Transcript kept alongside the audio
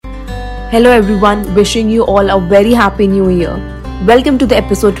Hello everyone, wishing you all a very happy new year. Welcome to the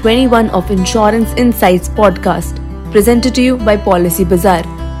episode 21 of Insurance Insights podcast, presented to you by Policy Bazaar.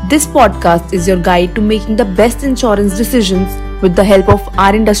 This podcast is your guide to making the best insurance decisions with the help of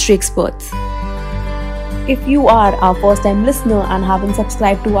our industry experts. If you are our first time listener and haven't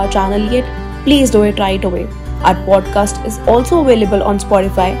subscribed to our channel yet, please do it right away. Our podcast is also available on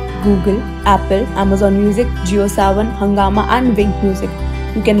Spotify, Google, Apple, Amazon Music, JioSaavn, Hungama and Wink Music.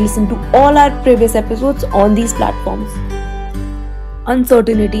 You can listen to all our previous episodes on these platforms.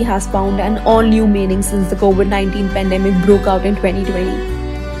 Uncertainty has found an all-new meaning since the COVID-19 pandemic broke out in 2020.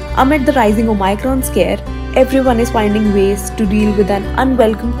 Amid the rising Omicron scare, everyone is finding ways to deal with an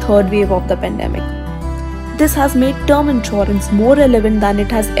unwelcome third wave of the pandemic. This has made term insurance more relevant than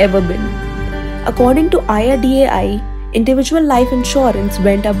it has ever been. According to IRDAI, individual life insurance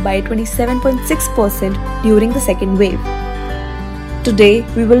went up by 27.6% during the second wave. Today,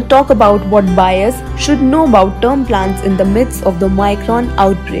 we will talk about what buyers should know about term plans in the midst of the Omicron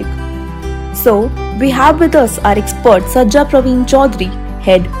outbreak. So, we have with us our expert Sajja Praveen Chaudhary,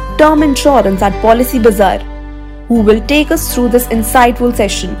 Head Term Insurance at Policy Bazaar, who will take us through this insightful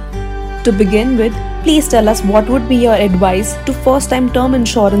session. To begin with, please tell us what would be your advice to first-time term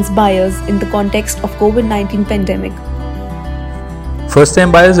insurance buyers in the context of COVID-19 pandemic. First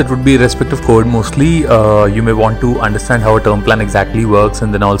time buyers, it would be irrespective of COVID mostly. You may want to understand how a term plan exactly works,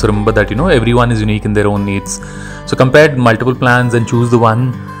 and then also remember that everyone is unique in their own needs. So compare multiple plans and choose the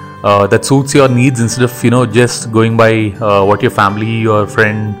one that suits your needs instead of just going by what your family or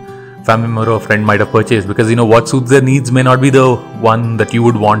family member or friend might have purchased, because what suits their needs may not be the one that you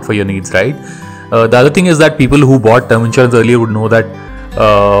would want for your needs, right? The other thing is that people who bought term insurance earlier would know that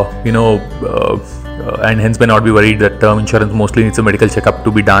and hence may not be worried that term insurance mostly needs a medical checkup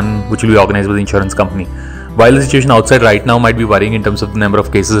to be done, which will be organized by the insurance company. While the situation outside right now might be worrying in terms of the number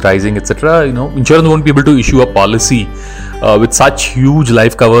of cases rising, etc., insurance won't be able to issue a policy with such huge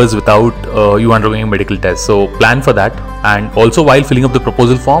life covers without you undergoing a medical test. So plan for that, and also while filling up the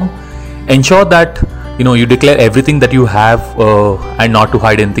proposal form, ensure that you declare everything that you have and not to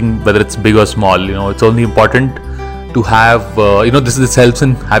hide anything, whether it's big or small. It's only important to have this helps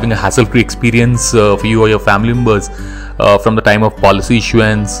in having a hassle-free experience for you or your family members from the time of policy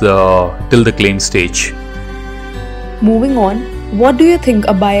issuance till the claim stage. Moving on, what do you think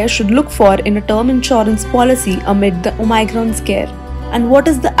a buyer should look for in a term insurance policy amid the Omicron scare, and what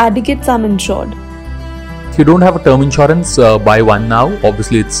is the adequate sum insured? If you don't have a term insurance, buy one now.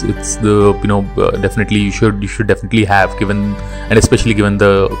 Obviously, it's the definitely you should definitely have, given, and especially given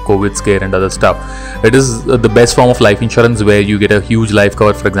the COVID scare and other stuff. It is the best form of life insurance where you get a huge life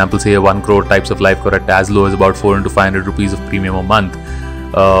cover. For example, say a 1 crore types of life cover at as low as about 400 to 500 rupees of premium a month.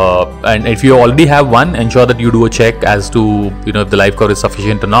 And if you already have one, ensure that you do a check as to if the life cover is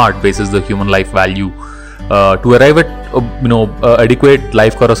sufficient or not, basis the human life value. To arrive at adequate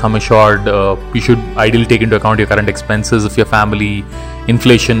life cover or sum assured, you should ideally take into account your current expenses of your family,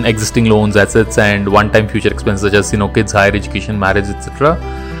 inflation, existing loans, assets, and one-time future expenses such as kids, higher education, marriage, etc.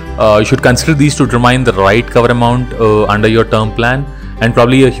 You should consider these to determine the right cover amount under your term plan, and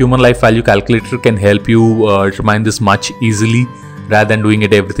probably a human life value calculator can help you determine this much easily rather than doing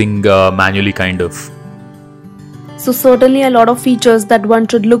everything manually kind of. So certainly a lot of features that one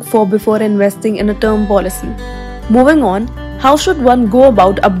should look for before investing in a term policy. Moving on, how should one go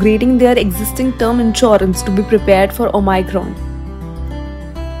about upgrading their existing term insurance to be prepared for Omicron?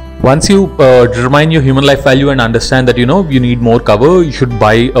 Once you determine your human life value and understand that you need more cover, you should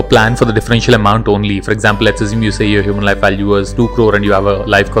buy a plan for the differential amount only. For example, let's assume you say your human life value was 2 crore and you have a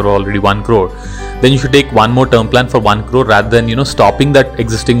life cover already 1 crore. Then you should take one more term plan for 1 crore rather than stopping that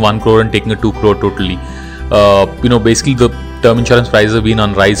existing 1 crore and taking a 2 crore totally. Basically the term insurance prices have been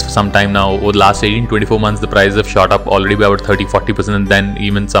on rise for some time now. Over the last 18-24 months, the prices have shot up already by about 30-40%, and then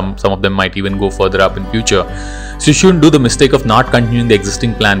even some of them might even go further up in future. So you shouldn't do the mistake of not continuing the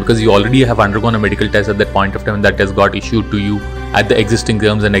existing plan, because you already have undergone a medical test at that point of time, and that has got issued to you at the existing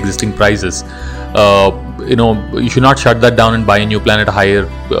terms and existing prices. You should not shut that down and buy a new plan at a higher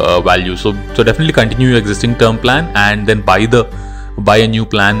value. So definitely continue your existing term plan and then buy a new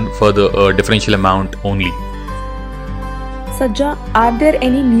plan for the differential amount only. Sajja, are there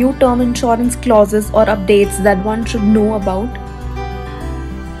any new term insurance clauses or updates that one should know about?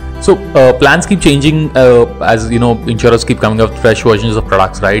 So plans keep changing as insurers keep coming up with fresh versions of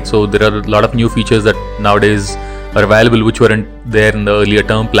products, right? So there are a lot of new features that nowadays are available which weren't there in the earlier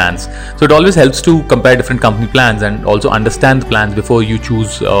term plans. So it always helps to compare different company plans and also understand the plans before you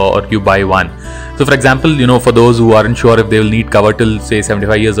choose or you buy one. So for example, for those who aren't sure if they will need cover till say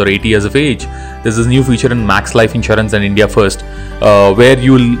 75 years or 80 years of age, there's this new feature in Max Life Insurance and India First, where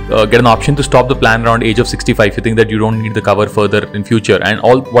you'll get an option to stop the plan around age of 65 if you think that you don't need the cover further in future, and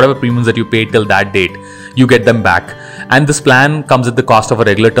whatever premiums that you paid till that date, you get them back. And this plan comes at the cost of a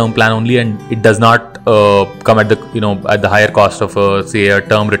regular term plan only, and it does not come at the at the higher cost of say a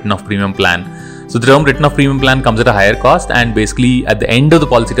term written off premium plan. So the term written off premium plan comes at a higher cost, and basically at the end of the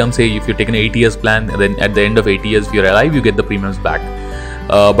policy term, say if you're taking an 80 years plan, then at the end of 80 years if you're alive, you get the premiums back.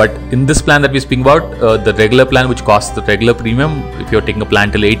 But in this plan that we're speaking about, the regular plan, which costs the regular premium, if you're taking a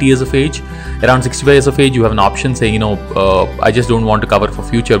plan till 80 years of age, around 65 years of age, you have an option saying, I just don't want to cover for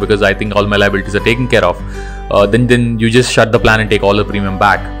future because I think all my liabilities are taken care of. Then you just shut the plan and take all the premium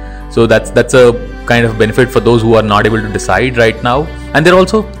back. So that's a kind of benefit for those who are not able to decide right now. And there are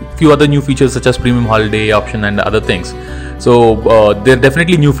also a few other new features such as premium holiday option and other things. So there are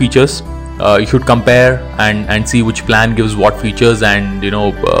definitely new features. You should compare and see which plan gives what features and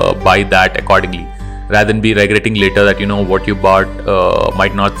buy that accordingly, rather than be regretting later that what you bought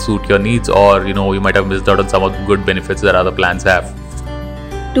might not suit your needs, or you might have missed out on some of the good benefits that other plans have.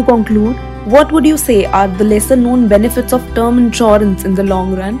 To conclude, what would you say are the lesser known benefits of term insurance in the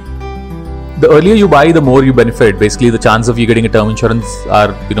long run? The earlier you buy, the more you benefit. Basically, the chance of you getting a term insurance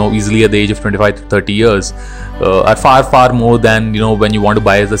are easily at the age of 25 to 30 years are far more than when you want to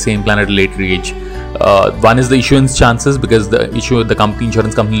buy the same plan at a later age. One is the issuance chances, because the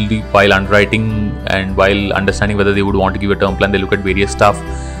insurance company, while underwriting and while understanding whether they would want to give a term plan, they look at various stuff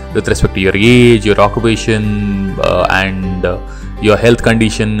with respect to your age, your occupation, and your health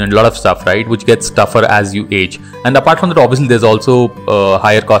condition, and a lot of stuff, right, which gets tougher as you age. And apart from that, obviously there's also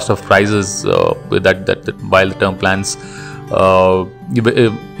higher cost of prices that while the term plans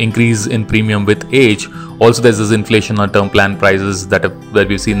increase in premium with age, also there's this inflation on term plan prices that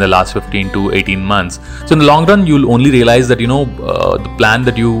we've seen in the last 15 to 18 months. So in the long run, you'll only realize that the plan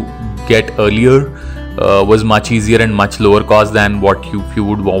that you get earlier was much easier and much lower cost than what you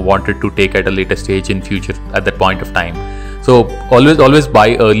would wanted to take at a later stage in future at that point of time. So always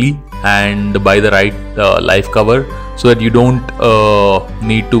buy early and buy the right life cover, so that you don't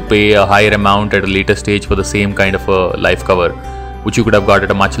need to pay a higher amount at a later stage for the same kind of a life cover, which you could have got at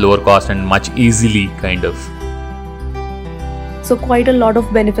a much lower cost and much easily kind of. So quite a lot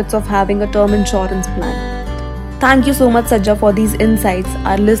of benefits of having a term insurance plan. Thank you so much, Sajja, for these insights.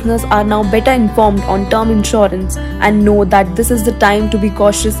 Our listeners are now better informed on term insurance and know that this is the time to be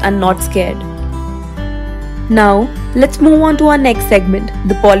cautious and not scared. Now, let's move on to our next segment,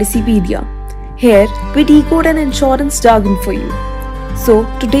 the Policypedia. Here, we decode an insurance jargon for you. So,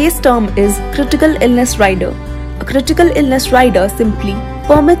 today's term is critical illness rider. A critical illness rider simply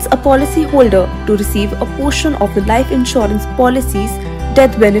permits a policyholder to receive a portion of the life insurance policy's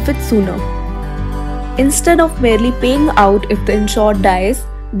death benefit sooner. Instead of merely paying out if the insured dies,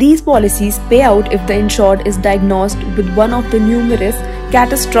 these policies pay out if the insured is diagnosed with one of the numerous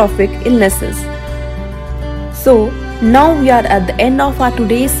catastrophic illnesses. So, now we are at the end of our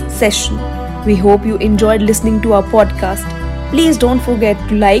today's session. We hope you enjoyed listening to our podcast. Please don't forget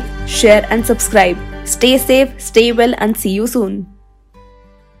to like, share and subscribe. Stay safe, stay well and see you soon.